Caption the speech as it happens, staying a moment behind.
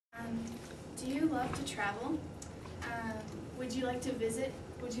love to travel? Would you like to visit?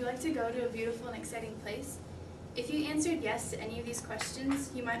 Would you like to go to a beautiful and exciting place? If you answered yes to any of these questions,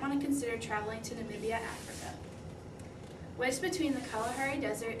 you might want to consider traveling to Namibia, Africa. Wedged between the Kalahari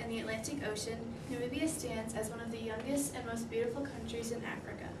Desert and the Atlantic Ocean, Namibia stands as one of the youngest and most beautiful countries in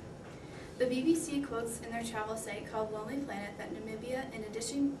Africa. The BBC quotes in their travel site called Lonely Planet that Namibia, in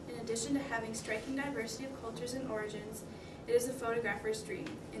addition to having striking diversity of cultures and origins, it is a photographer's dream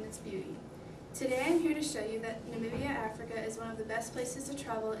in its beauty. Today I'm here to show you that Namibia, Africa is one of the best places to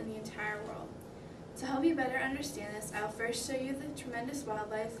travel in the entire world. To help you better understand this, I'll first show you the tremendous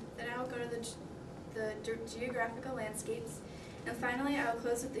wildlife, then I will go to the geographical landscapes, and finally I will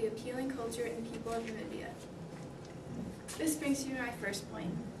close with the appealing culture and people of Namibia. This brings you to my first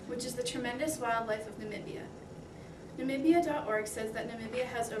point, which is the tremendous wildlife of Namibia. Namibia.org says that Namibia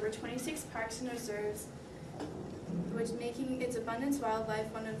has over 26 parks and reserves, which making its abundant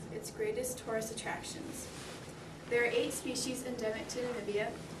wildlife one of its greatest tourist attractions. There are 8 species endemic to Namibia,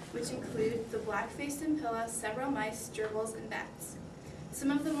 which include the black-faced impala, several mice, gerbils, and bats. Some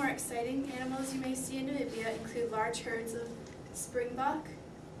of the more exciting animals you may see in Namibia include large herds of springbok,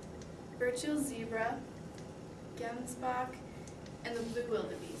 Burchell zebra, gemsbok, and the blue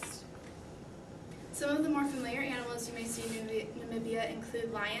wildebeest. Some of the more familiar animals you may see in Namibia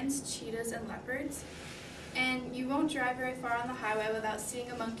include lions, cheetahs, and leopards. And you won't drive very far on the highway without seeing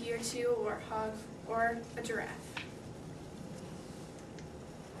a monkey or two, a warthog, or a giraffe.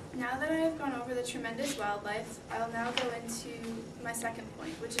 Now that I have gone over the tremendous wildlife, I will now go into my second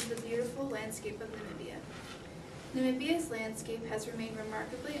point, which is the beautiful landscape of Namibia. Namibia's landscape has remained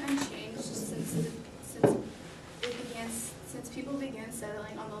remarkably unchanged since people began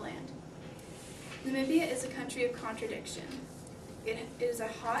settling on the land. Namibia is a country of contradiction. It is a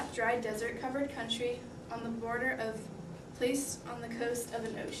hot, dry, desert-covered country on the border placed on the coast of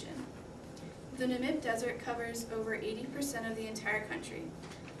an ocean. The Namib Desert covers over 80% of the entire country.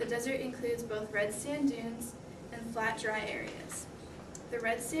 The desert includes both red sand dunes and flat, dry areas. The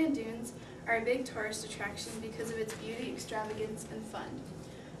red sand dunes are a big tourist attraction because of its beauty, extravagance, and fun.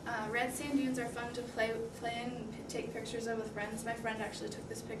 Red sand dunes are fun to play in, take pictures of with friends. My friend actually took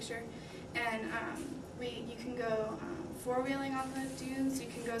this picture. And you can go four-wheeling on the dunes, you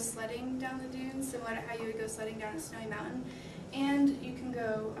can go sledding down the dunes, similar to how you would go sledding down a snowy mountain. And you can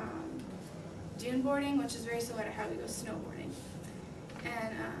go dune boarding, which is very similar to how we go snowboarding.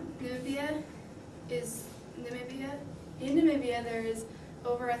 And in Namibia there is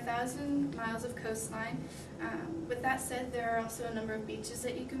over 1,000 miles of coastline. With that said, there are also a number of beaches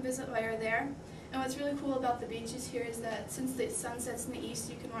that you can visit while you're there. And what's really cool about the beaches here is that since the sun sets in the east,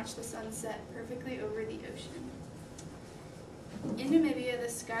 you can watch the sunset perfectly over the ocean. In Namibia, the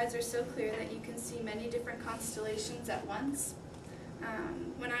skies are so clear that you can see many different constellations at once.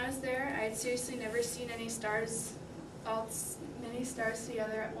 When I was there, I had seriously never seen any stars, many stars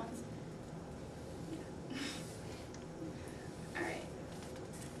together at once. Yeah. Alright.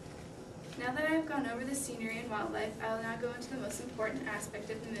 Now that I have gone over the scenery and wildlife, I will now go into the most important aspect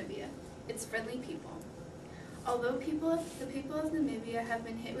of Namibia, its friendly people. Although the people of Namibia have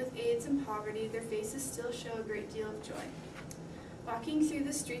been hit with AIDS and poverty, their faces still show a great deal of joy. Walking through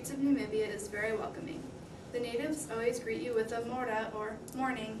the streets of Namibia is very welcoming. The natives always greet you with a mora, or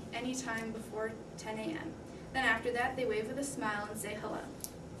morning, any time before 10 a.m. Then after that, they wave with a smile and say hello.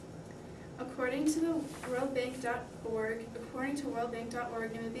 According to worldbank.org,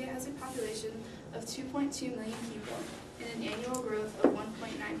 Namibia has a population of 2.2 million people and an annual growth of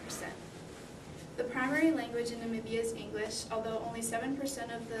 1.9%. The primary language in Namibia is English, although only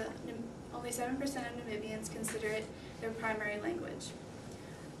 7% of Namibians consider it their primary language,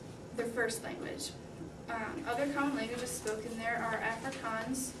 their first language. Other common languages spoken there are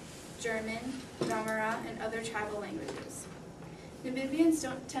Afrikaans, German, Damara, and other tribal languages. Namibians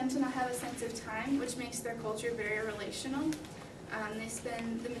tend to not have a sense of time, which makes their culture very relational. They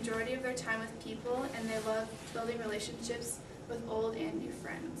spend the majority of their time with people, and they love building relationships with old and new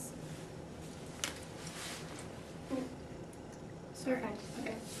friends. Ooh. Sorry.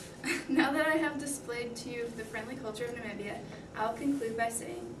 Okay. Now that I have displayed to you the friendly culture of Namibia, I'll conclude by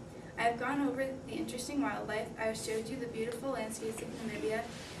saying, I have gone over the interesting wildlife, I have showed you the beautiful landscapes of Namibia,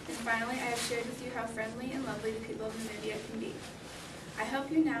 and finally I have shared with you how friendly and lovely the people of Namibia can be. I hope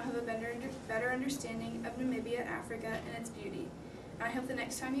you now have a better understanding of Namibia, Africa, and its beauty. And I hope the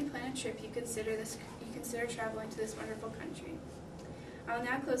next time you plan a trip, you consider traveling to this wonderful country. I will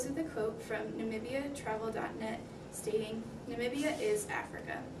now close with a quote from NamibiaTravel.net stating, "Namibia is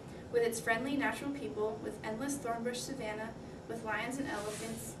Africa, with its friendly natural people, with endless thornbush savanna, with lions and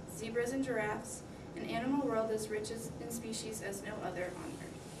elephants, zebras and giraffes, an animal world as rich in species as no other on